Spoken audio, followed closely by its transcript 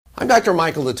I'm Dr.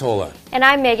 Michael Latola. And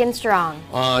I'm Megan Strong.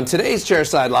 On today's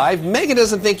Chairside Live, Megan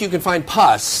doesn't think you can find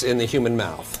pus in the human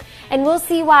mouth. And we'll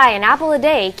see why an apple a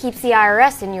day keeps the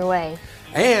IRS in your way.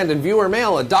 And in viewer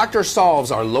mail, a doctor solves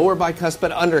our lower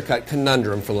bicuspid undercut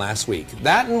conundrum from last week.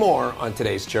 That and more on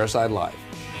today's Chairside Live.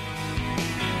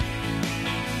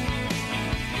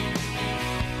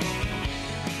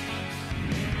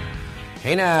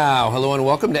 Hey now, hello and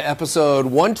welcome to episode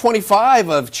 125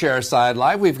 of Chairside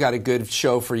Live. We've got a good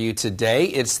show for you today.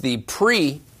 It's the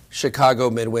pre-Chicago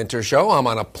midwinter show. I'm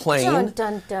on a plane Dun,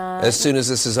 dun, dun. as soon as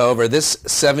this is over. This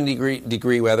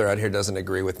 70-degree weather out here doesn't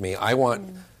agree with me. I want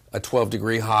a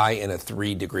 12-degree high and a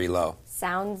 3-degree low.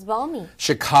 Sounds balmy.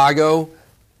 Chicago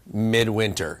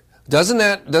midwinter. Doesn't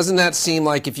that seem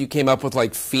like if you came up with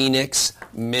like Phoenix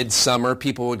midsummer,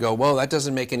 people would go, whoa, that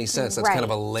doesn't make any sense. That's kind of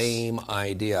a lame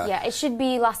idea. Yeah, it should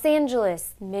be Los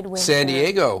Angeles midwinter. San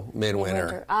Diego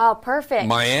midwinter. Oh, perfect.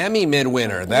 Miami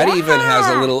midwinter. That even has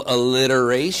a little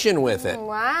alliteration with it.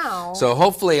 Wow. So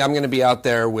hopefully I'm going to be out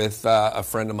there with a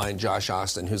friend of mine, Josh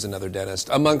Austin, who's another dentist,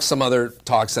 amongst some other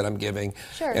talks that I'm giving.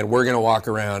 Sure. And we're going to walk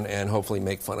around and hopefully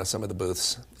make fun of some of the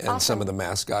booths and some of the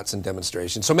mascots and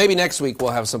demonstrations. So maybe next week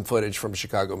we'll have some footage from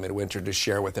Chicago midwinter to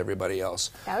share with everybody else.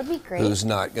 That would be great. Who's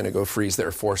not going to go freeze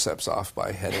their forceps off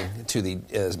by heading to the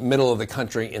middle of the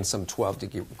country in some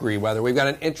 12-degree weather. We've got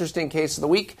an interesting case of the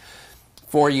week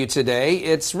for you today.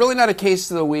 It's really not a case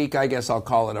of the week. I guess I'll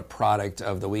call it a product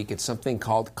of the week. It's something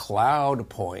called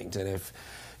Cloudpoint. And if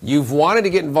you've wanted to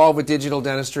get involved with digital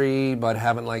dentistry but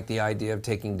haven't liked the idea of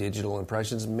taking digital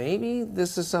impressions, maybe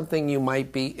this is something you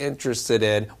might be interested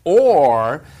in.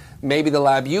 Or maybe the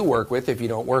lab you work with, if you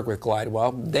don't work with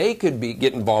Glidewell, they could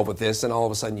get involved with this, and all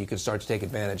of a sudden you could start to take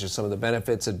advantage of some of the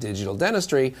benefits of digital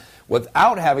dentistry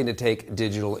without having to take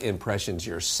digital impressions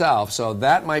yourself. So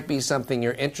that might be something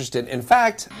you're interested in. In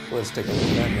fact, let's take a look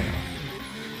at that now.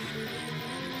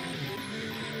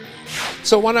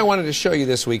 So what I wanted to show you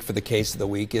this week for the case of the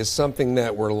week is something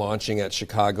that we're launching at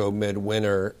Chicago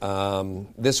Midwinter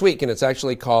this week, and it's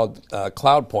actually called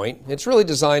Cloudpoint. It's really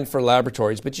designed for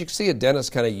laboratories, but you can see a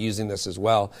dentist kind of using this as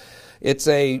well. It's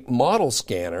a model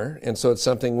scanner, and so it's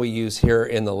something we use here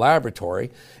in the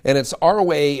laboratory, and it's our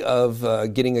way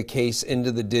of getting a case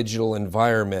into the digital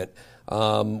environment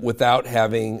without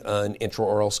having an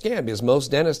intraoral scan, because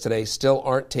most dentists today still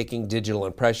aren't taking digital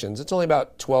impressions. It's only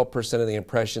about 12% of the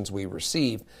impressions we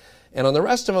receive. And on the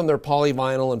rest of them, they're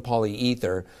polyvinyl and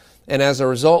polyether. And as a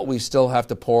result, we still have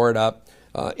to pour it up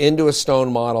into a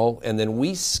stone model, and then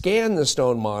we scan the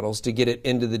stone models to get it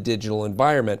into the digital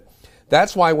environment.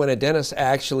 That's why when a dentist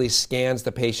actually scans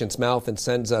the patient's mouth and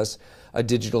sends us a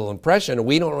digital impression,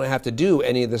 we don't have to do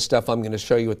any of the stuff I'm going to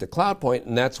show you at the Cloudpoint,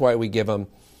 and that's why we give them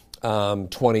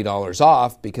 $20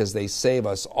 off, because they save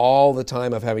us all the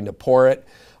time of having to pour it,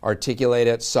 articulate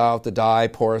it, saw out the die,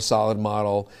 pour a solid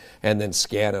model, and then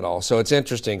scan it all. So it's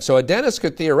interesting. So a dentist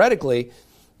could theoretically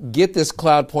get this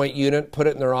Cloudpoint unit, put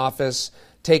it in their office,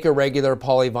 take a regular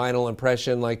polyvinyl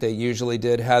impression like they usually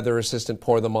did, have their assistant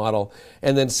pour the model,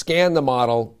 and then scan the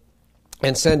model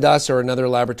and send us or another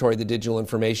laboratory the digital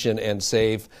information and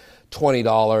save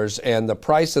 $20, and the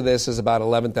price of this is about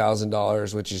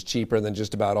 $11,000, which is cheaper than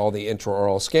just about all the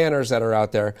intraoral scanners that are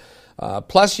out there.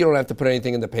 Plus, you don't have to put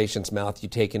anything in the patient's mouth. You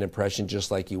take an impression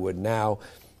just like you would now,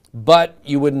 but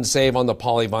you wouldn't save on the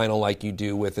polyvinyl like you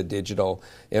do with a digital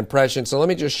impression. So let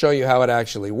me just show you how it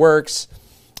actually works.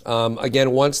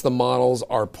 Again, once the models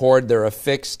are poured, they're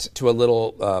affixed to a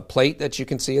little plate that you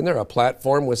can see in there, a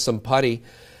platform with some putty.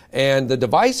 And the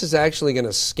device is actually going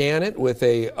to scan it with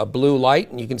a blue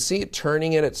light, and you can see it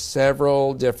turning it at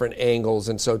several different angles.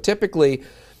 And so typically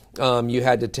you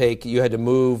had to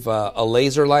move a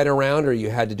laser light around, or you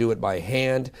had to do it by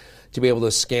hand to be able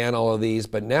to scan all of these.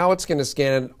 But now it's going to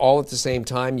scan it all at the same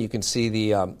time. You can see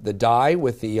the die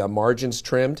with the margins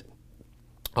trimmed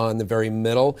on the very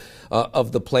middle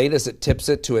of the plate as it tips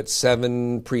it to its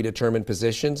 7 predetermined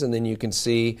positions. And then you can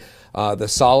see the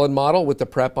solid model with the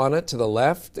prep on it to the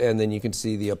left, and then you can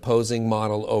see the opposing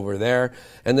model over there.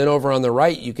 And then over on the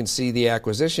right, you can see the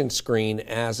acquisition screen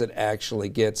as it actually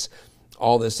gets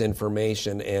all this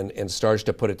information and starts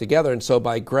to put it together. And so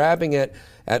by grabbing it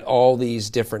at all these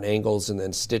different angles and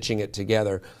then stitching it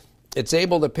together, it's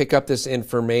able to pick up this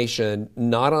information,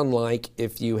 not unlike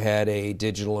if you had a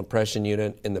digital impression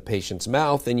unit in the patient's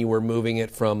mouth and you were moving it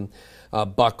from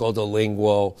buccal to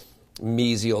lingual,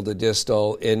 mesial to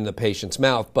distal in the patient's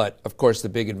mouth. But of course, the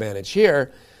big advantage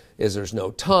here is there's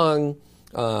no tongue,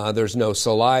 there's no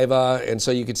saliva, and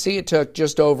so you can see it took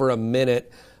just over a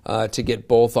minute to get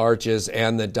both arches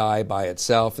and the die by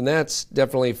itself, and that's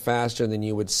definitely faster than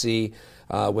you would see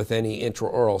with any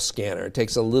intraoral scanner. It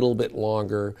takes a little bit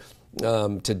longer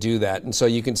to do that. And so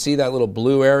you can see that little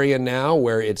blue area now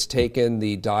where it's taken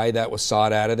the dye that was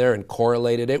sawed out of there and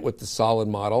correlated it with the solid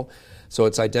model. So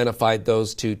it's identified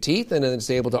those two teeth, and then it's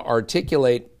able to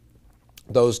articulate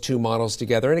those two models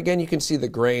together. And again, you can see the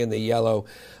gray and the yellow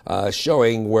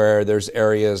showing where there's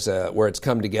areas where it's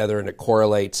come together and it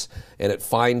correlates and it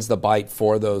finds the bite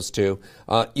for those two.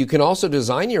 You can also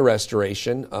design your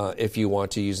restoration if you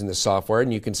want to using the software,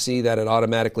 and you can see that it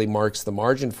automatically marks the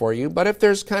margin for you. But if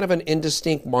there's kind of an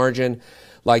indistinct margin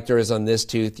like there is on this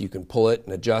tooth, you can pull it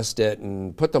and adjust it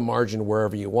and put the margin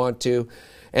wherever you want to.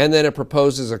 And then it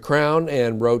proposes a crown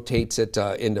and rotates it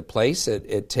into place.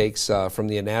 It takes from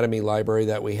the anatomy library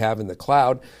that we have in the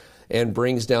cloud and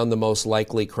brings down the most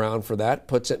likely crown for that,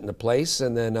 puts it into place,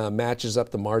 and then matches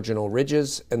up the marginal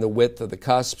ridges and the width of the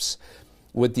cusps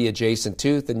with the adjacent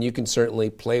tooth. And you can certainly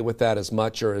play with that as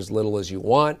much or as little as you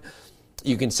want.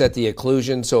 You can set the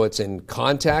occlusion so it's in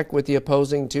contact with the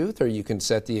opposing tooth, or you can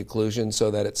set the occlusion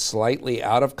so that it's slightly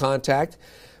out of contact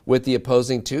with the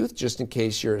opposing tooth, just in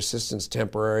case your assistance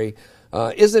temporary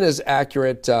isn't as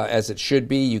accurate as it should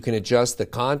be. You can adjust the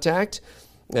contact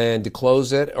and to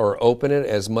close it or open it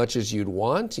as much as you'd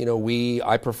want. You know,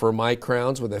 I prefer my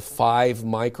crowns with a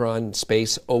 5-micron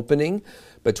space opening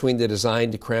between the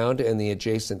designed crown and the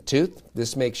adjacent tooth.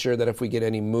 This makes sure that if we get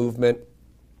any movement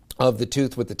of the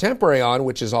tooth with the temporary on,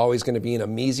 which is always going to be in a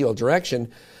mesial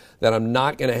direction, that I'm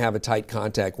not going to have a tight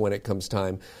contact when it comes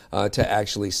time to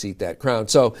actually seat that crown.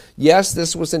 So yes,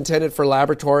 this was intended for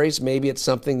laboratories. Maybe it's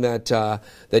something that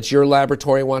that your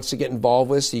laboratory wants to get involved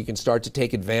with, so you can start to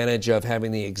take advantage of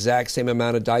having the exact same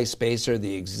amount of dye spacer,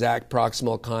 the exact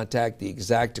proximal contact, the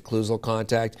exact occlusal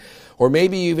contact. Or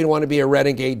maybe you even want to be a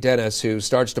renegade dentist who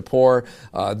starts to pour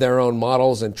their own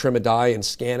models and trim a dye and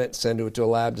scan it, send it to a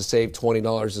lab to save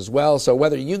 $20 as well. So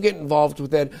whether you get involved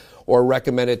with it or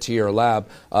recommend it to your lab,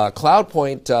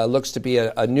 Cloudpoint looks to be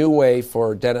a new way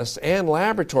for dentists and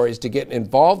laboratories to get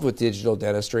involved with digital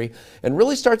dentistry and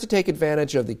really start to take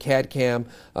advantage of the CAD-CAM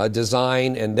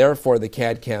design and therefore the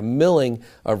CAD-CAM milling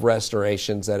of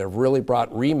restorations that have really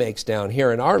brought remakes down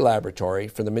here in our laboratory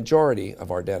for the majority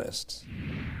of our dentists.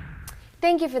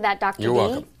 Thank you for that, Dr. You're D.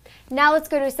 welcome. Now let's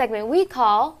go to a segment we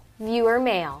call Viewer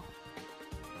Mail.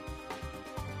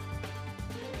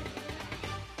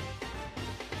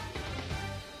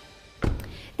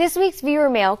 This week's viewer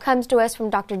mail comes to us from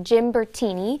Dr. Jim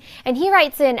Bertini, and he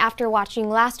writes in after watching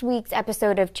last week's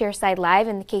episode of Chairside Live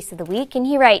in the Case of the Week, and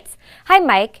he writes, "Hi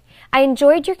Mike, I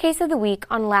enjoyed your Case of the Week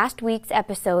on last week's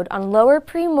episode on lower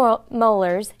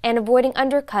premolars and avoiding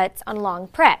undercuts on long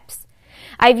preps.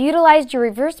 I've utilized your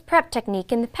reverse prep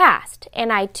technique in the past,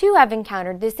 and I too have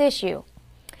encountered this issue.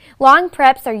 Long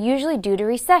preps are usually due to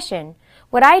recession.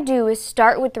 What I do is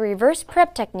start with the reverse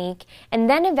prep technique and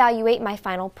then evaluate my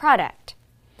final product.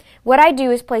 What I do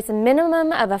is place a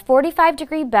minimum of a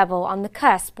 45-degree bevel on the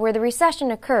cusp where the recession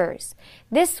occurs.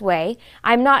 This way,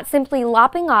 I'm not simply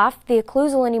lopping off the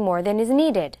occlusal any more than is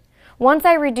needed. Once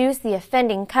I reduce the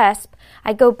offending cusp,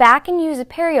 I go back and use a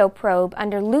perio probe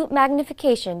under loop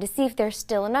magnification to see if there's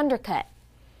still an undercut.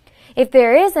 If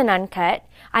there is an uncut,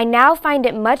 I now find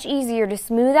it much easier to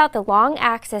smooth out the long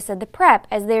axis of the prep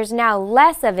as there's now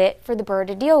less of it for the burr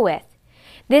to deal with.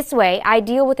 This way, I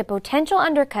deal with a potential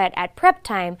undercut at prep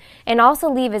time and also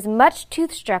leave as much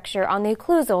tooth structure on the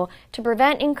occlusal to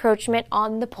prevent encroachment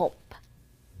on the pulp."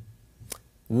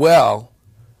 Well,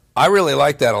 I really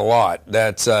like that a lot.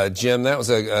 That's Jim. That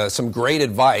was some great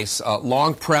advice.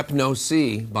 Long prep, no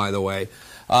C, by the way.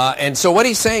 And so what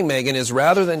he's saying, Megan, is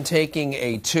rather than taking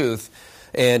a tooth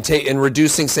and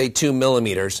reducing, say, 2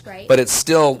 millimeters, right, but it's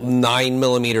still 9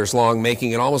 millimeters long,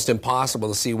 making it almost impossible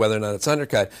to see whether or not it's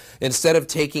undercut. Instead of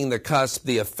taking the cusp,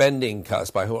 the offending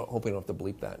cusp, I hope we don't have to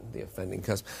bleep that, the offending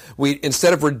cusp.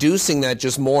 Instead of reducing that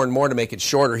just more and more to make it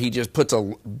shorter, he just puts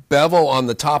a bevel on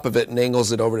the top of it and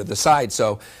angles it over to the side.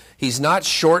 So he's not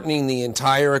shortening the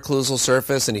entire occlusal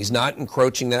surface, and he's not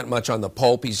encroaching that much on the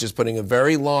pulp. He's just putting a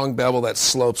very long bevel that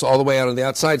slopes all the way out on the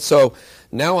outside. So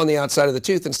now on the outside of the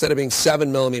tooth, instead of being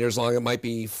 7 millimeters long, it might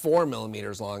be 4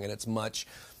 millimeters long, and it's much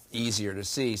easier to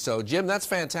see. So, Jim, that's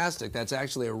fantastic. That's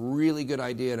actually a really good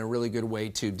idea and a really good way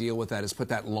to deal with that, is put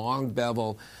that long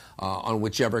bevel on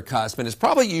whichever cusp. And it's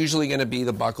probably usually going to be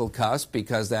the buccal cusp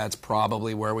because that's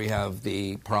probably where we have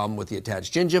the problem with the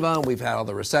attached gingiva. We've had all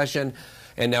the recession.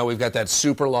 And now we've got that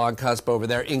super long cusp over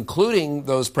there, including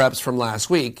those preps from last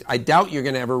week. I doubt you're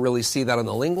going to ever really see that on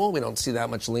the lingual. We don't see that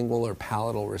much lingual or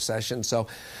palatal recession. So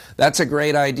that's a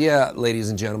great idea, ladies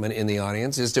and gentlemen in the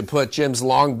audience, is to put Jim's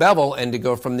long bevel and to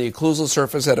go from the occlusal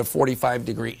surface at a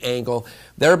 45-degree angle,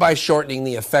 thereby shortening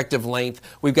the effective length.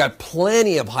 We've got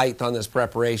plenty of height on this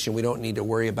preparation. We don't need to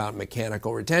worry about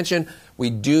mechanical retention. We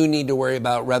do need to worry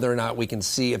about whether or not we can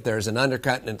see if there's an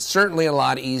undercut, and it's certainly a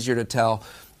lot easier to tell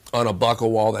on a buccal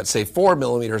wall that's, say, 4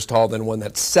 millimeters tall than one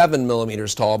that's 7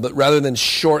 millimeters tall. But rather than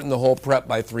shorten the whole prep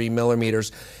by 3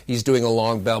 millimeters, he's doing a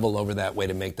long bevel over that way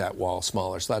to make that wall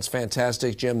smaller. So that's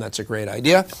fantastic, Jim. That's a great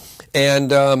idea.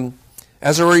 And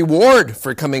as a reward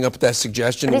for coming up with that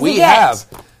suggestion, we have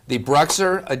the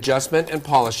Bruxer Adjustment and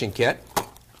Polishing Kit,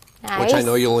 which I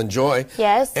know you'll enjoy.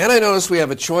 Yes. And I noticed we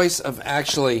have a choice of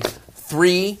actually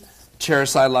 3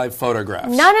 Chairside Live photographs.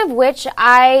 None of which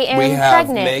I am we have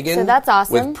pregnant, Megan so that's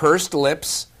awesome. With pursed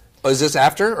lips. Oh, is this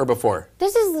after or before?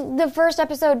 This is the first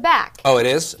episode back. Oh, it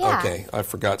is? Yeah. Okay, I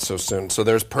forgot so soon. So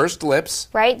there's pursed lips.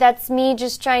 Right, that's me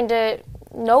just trying to,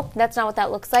 nope, that's not what that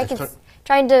looks like. It's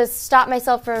trying to stop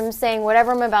myself from saying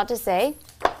whatever I'm about to say.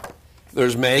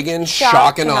 There's Megan,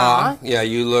 shock and awe. Yeah,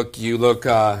 you look,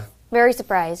 very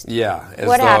surprised. yeah.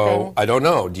 What happened? I don't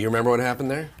know. Do you remember what happened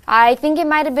there? I think it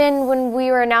might have been when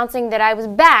we were announcing that I was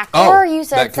back, or you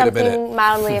said something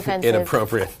mildly offensive.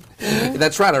 Inappropriate.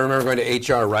 That's right. I remember going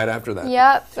to HR right after that.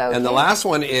 Yep. Okay. And the last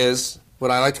one is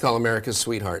what I like to call America's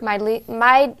sweetheart.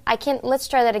 Let's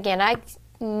try that again.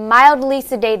 Mildly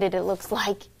sedated, it looks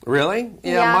like. Really?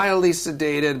 Yeah, mildly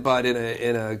sedated, but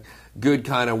in a good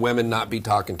kind of women not be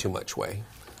talking too much way.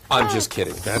 I'm just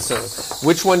kidding.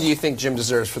 Which one do you think Jim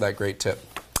deserves for that great tip?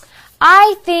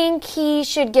 I think he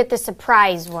should get the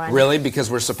surprise one. Really?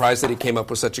 Because we're surprised that he came up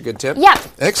with such a good tip? Yeah.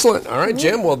 Excellent. All right,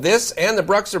 Jim. Well, this and the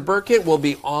Bruxer Burr Kit will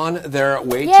be on their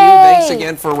way to you. Yay. Thanks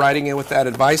again for writing in with that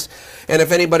advice. And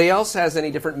if anybody else has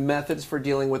any different methods for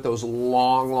dealing with those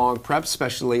long, long preps,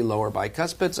 especially lower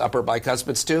bicuspids, upper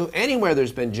bicuspids too, anywhere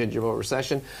there's been gingival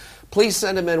recession, please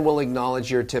send them in. We'll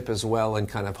acknowledge your tip as well and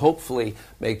kind of hopefully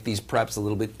make these preps a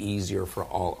little bit easier for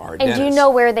all our dentists. And do you know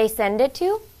where they send it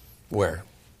to? Where?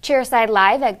 Chairside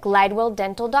Live at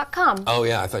glidewelldental.com. Oh,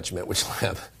 yeah, I thought you meant which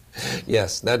lab.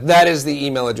 Yes, that is the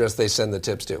email address they send the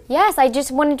tips to. Yes, I just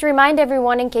wanted to remind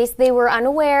everyone in case they were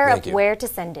unaware of where to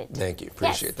send it. Thank you.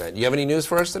 Appreciate that. Do you have any news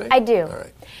for us today? I do. All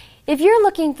right. If you're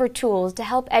looking for tools to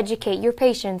help educate your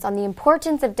patients on the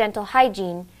importance of dental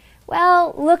hygiene,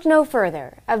 well, look no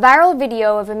further. A viral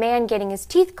video of a man getting his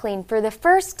teeth cleaned for the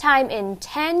first time in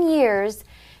 10 years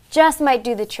just might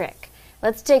do the trick.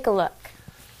 Let's take a look.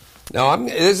 Now,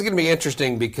 this is going to be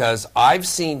interesting because I've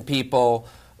seen people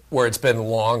where it's been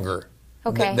longer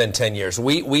than 10 years.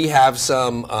 We have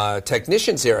some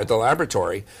technicians here at the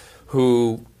laboratory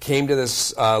who came to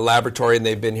this laboratory and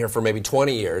they've been here for maybe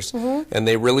 20 years, and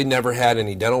they really never had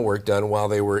any dental work done while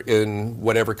they were in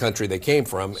whatever country they came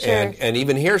from. Sure. And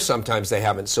even here sometimes they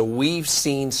haven't. So we've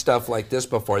seen stuff like this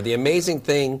before. The amazing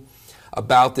thing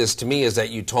about this to me is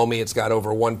that you told me it's got over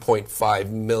 1.5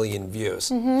 million views.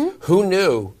 Who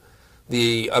knew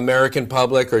the American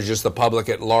public or just the public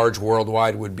at large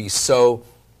worldwide would be so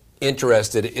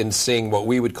interested in seeing what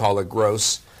we would call a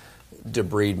gross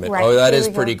debridement? Right. Oh, that is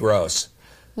pretty gross.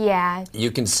 Yeah.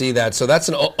 You can see that. So that's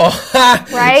an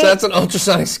right? So that's an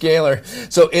ultrasonic scaler.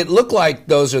 So it looked like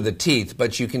those are the teeth,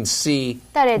 but you can see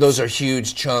those are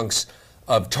huge chunks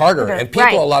of tartar. And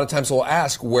people a lot of times will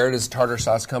ask, where does tartar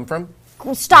sauce come from?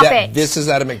 Stop it. This is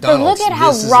at a McDonald's. But look at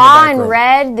how raw and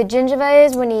red the gingiva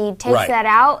is when he takes that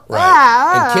out.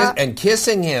 Right. And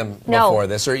kissing him before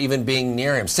this, or even being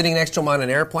near him, sitting next to him on an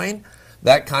airplane,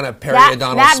 that kind of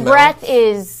periodontal that smell. That breath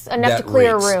is enough to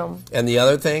clear a room. And the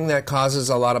other thing that causes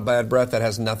a lot of bad breath that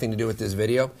has nothing to do with this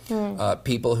video,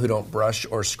 people who don't brush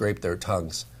or scrape their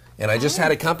tongues. And I just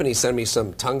had a company send me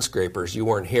some tongue scrapers. You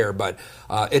weren't here, but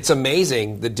it's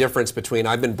amazing the difference between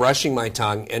I've been brushing my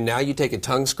tongue, and now you take a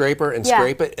tongue scraper and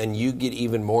scrape it, and you get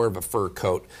even more of a fur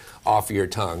coat off of your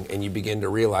tongue, and you begin to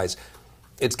realize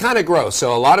it's kind of gross.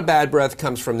 So a lot of bad breath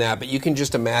comes from that, but you can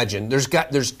just imagine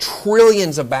there's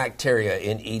trillions of bacteria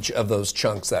in each of those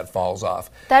chunks that falls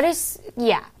off. That is,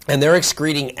 And they're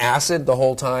excreting acid the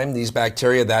whole time, these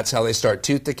bacteria. That's how they start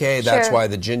tooth decay. That's why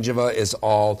the gingiva is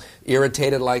all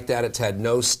irritated like that. It's had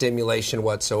no stimulation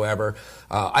whatsoever.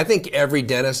 I think every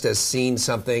dentist has seen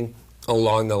something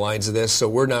along the lines of this, so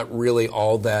we're not really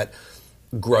all that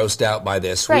grossed out by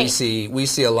this. Right. We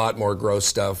see a lot more gross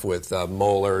stuff with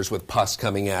molars, with pus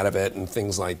coming out of it and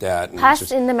things like that. And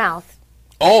pus in the mouth.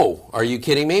 Oh, are you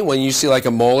kidding me? When you see like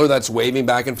a molar that's waving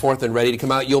back and forth and ready to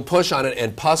come out, you'll push on it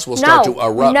and pus will start to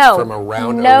erupt from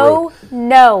around a root.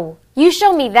 No. You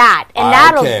show me that, and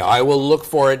that'll... Okay, I will look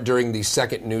for it during the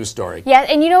second news story. Yeah,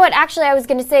 and you know what? Actually, I was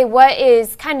going to say what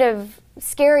is kind of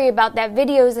scary about that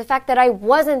video is the fact that I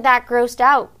wasn't that grossed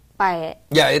out by it.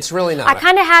 Yeah, it's really not. I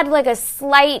kind of had like a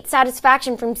slight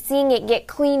satisfaction from seeing it get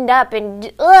cleaned up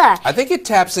and ugh. I think it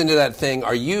taps into that thing.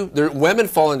 Women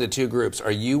fall into two groups.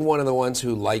 Are you one of the ones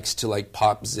who likes to like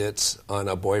pop zits on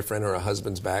a boyfriend or a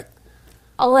husband's back?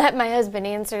 I'll let my husband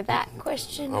answer that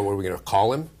question. Oh, what are we going to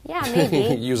call him? Yeah,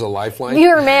 maybe. Use a lifeline?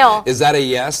 Viewer mail. Is that a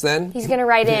yes then? He's going to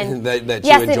write in. that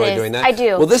yes, you enjoy doing that? I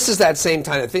do. Well, this is that same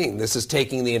kind of thing. This is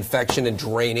taking the infection and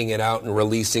draining it out and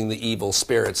releasing the evil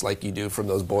spirits like you do from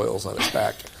those boils on his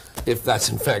back. If that's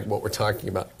in fact what we're talking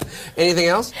about. Anything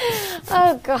else?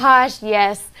 Oh, gosh,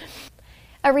 yes.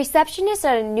 A receptionist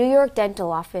at a New York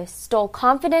dental office stole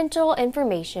confidential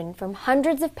information from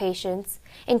hundreds of patients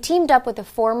and teamed up with a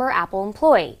former Apple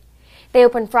employee. They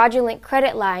opened fraudulent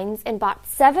credit lines and bought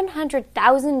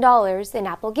 $700,000 in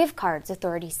Apple gift cards,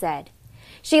 authorities said.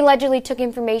 She allegedly took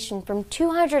information from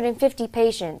 250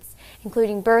 patients,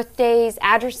 including birthdays,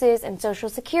 addresses, and social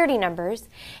security numbers,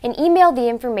 and emailed the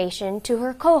information to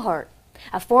her cohort,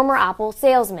 a former Apple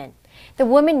salesman. The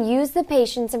woman used the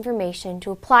patient's information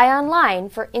to apply online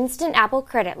for instant Apple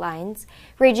credit lines,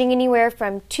 ranging anywhere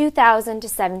from $2,000 to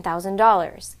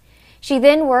 $7,000. She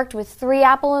then worked with 3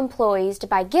 Apple employees to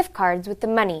buy gift cards with the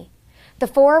money. The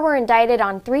 4 were indicted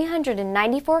on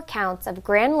 394 counts of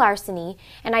grand larceny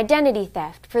and identity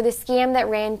theft for the scam that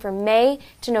ran from May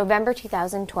to November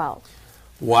 2012.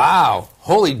 Wow.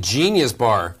 Holy genius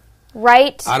bar.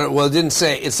 Right? Well, it didn't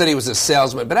say. It said he was a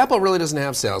salesman, but Apple really doesn't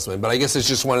have salesmen. But I guess it's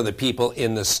just one of the people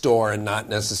in the store and not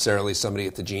necessarily somebody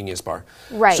at the Genius Bar.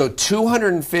 Right. So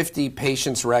 250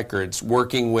 patients' records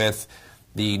working with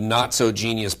the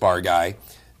not-so-Genius Bar guy,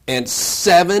 and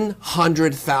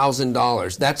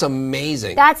 $700,000. That's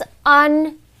amazing. That's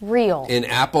unreal. In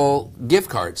Apple gift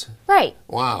cards. Right.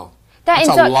 Wow. That's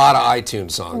a lot of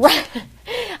iTunes songs. Right.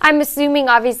 I'm assuming,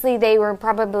 obviously, they were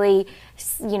probably,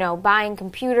 buying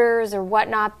computers or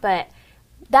whatnot, but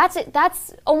that's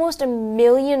almost $1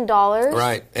 million.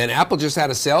 Right. And Apple just had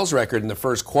a sales record in the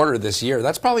first quarter of this year.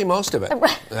 That's probably most of it.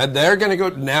 And they're going to go,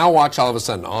 now watch all of a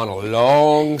sudden, on a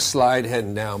long slide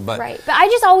heading down. Right. But I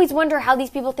just always wonder how these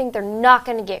people think they're not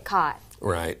going to get caught.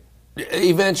 Right.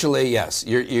 Eventually, yes,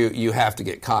 you have to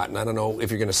get caught. And I don't know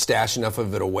if you're going to stash enough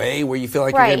of it away where you feel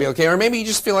like you're going to be okay, or maybe you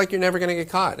just feel like you're never going to get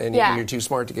caught and you're too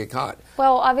smart to get caught.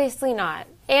 Well, obviously not.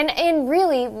 And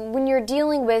really, when you're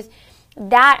dealing with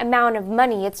that amount of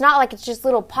money, it's not like it's just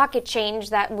little pocket change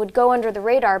that would go under the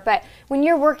radar, but when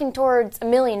you're working towards $1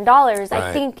 million,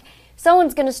 I think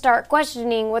someone's going to start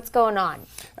questioning what's going on.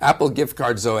 Apple gift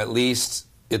cards, though, at least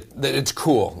it's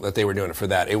cool that they were doing it for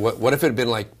that. What if it had been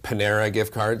like Panera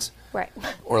gift cards? Right.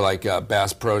 Or like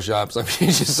Bass Pro Shops. I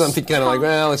mean, just something kind of like,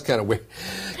 well, it's kind of weird.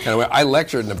 I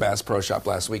lectured in a Bass Pro Shop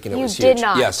last week, and it was huge. You did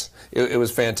not? Yes. It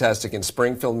was fantastic in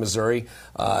Springfield, Missouri.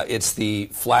 It's the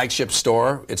flagship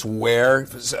store. It's where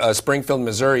Springfield,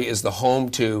 Missouri is the home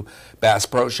to Bass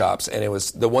Pro Shops, and it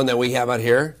was the one that we have out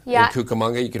here in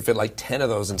Cucamonga. You could fit like 10 of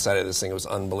those inside of this thing. It was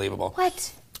unbelievable.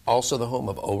 What? Also the home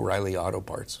of O'Reilly Auto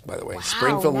Parts, by the way. Wow,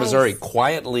 Springfield, nice. Missouri,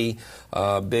 quietly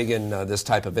big in this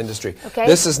type of industry. Okay.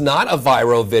 This is not a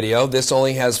viral video. This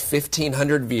only has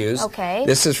 1,500 views. Okay.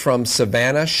 This is from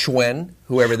Savannah Schwen,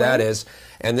 whoever that is.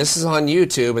 And this is on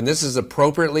YouTube, and this is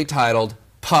appropriately titled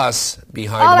Pus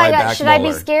Behind My Back Should Molar.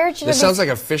 I be scared? This sounds like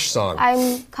a fish song.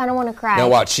 I kind of want to cry. Now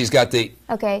watch. She's got the...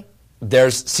 Okay.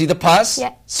 See the pus?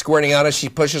 Yeah. Squirting out as she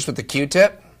pushes with the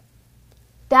Q-tip?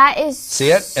 That is... See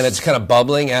it? And it's kind of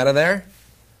bubbling out of there?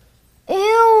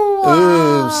 Ew.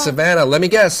 Ooh, Savannah, let me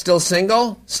guess, still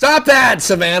single? Stop that,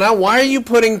 Savannah. Why are you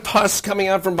putting pus coming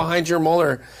out from behind your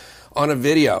molar on a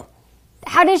video?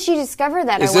 How did she discover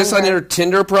that? Is this on your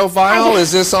Tinder profile?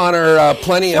 Is this on her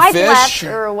Plenty of Fish? Left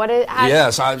or what is,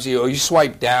 yes, obviously. You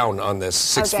swipe down on this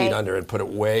 6 feet under and put it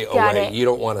way away. You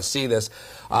don't want to see this.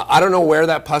 I don't know where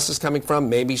that pus is coming from.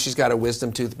 Maybe she's got a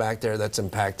wisdom tooth back there that's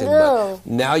impacted. But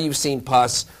now you've seen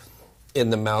pus in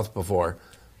the mouth before.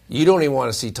 You don't even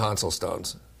want to see tonsil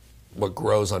stones, what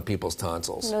grows on people's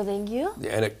tonsils. No, thank you.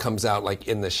 And it comes out like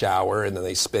in the shower, and then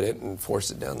they spit it and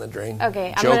force it down the drain.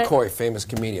 Okay. Joe Coy, famous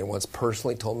comedian, once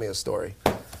personally told me a story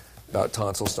about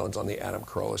tonsil stones on the Adam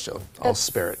Carolla show. I'll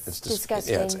spare it. It's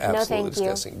disgusting. Yeah, it's absolutely no, thank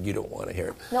disgusting. You don't want to hear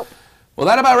it. Nope. Well,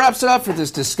 that about wraps it up for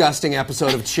this disgusting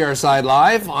episode of Chairside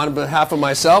Live. On behalf of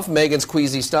myself, Megan's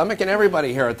queasy stomach, and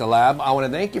everybody here at the lab, I want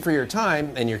to thank you for your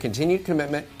time and your continued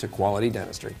commitment to quality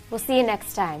dentistry. We'll see you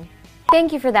next time.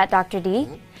 Thank you for that, Dr. D.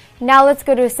 Now let's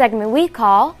go to a segment we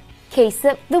call Case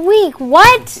of the Week.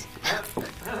 What?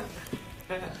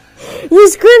 You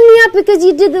screwed me up because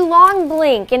you did the long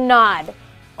blink and nod.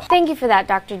 Thank you for that,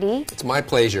 Dr. D. It's my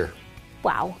pleasure.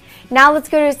 Wow. Now let's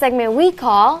go to a segment we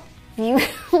call Viewer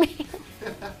Mail.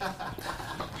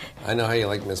 I know how you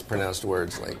like mispronounced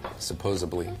words, like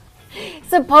supposedly.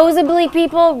 Supposedly,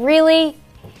 people? Really?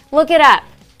 Look it up.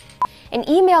 And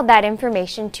emailed that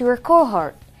information to her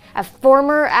cohort. A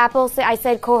former Apple, I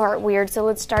said cohort weird, so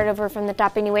let's start over from the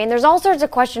top anyway. And there's all sorts of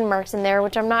question marks in there,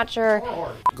 which I'm not sure.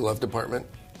 Glove department.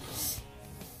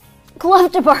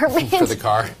 Glove department. For the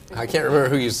car. I can't remember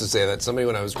who used to say that. Somebody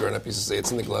when I was growing up used to say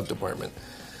it's in the glove department.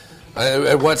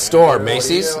 At what store?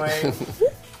 Macy's?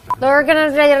 They're gonna.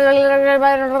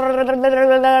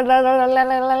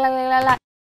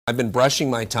 I've been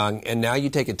brushing my tongue, and now you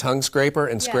take a tongue scraper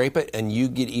and scrape it, and you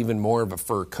get even more of a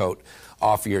fur coat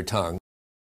off your tongue.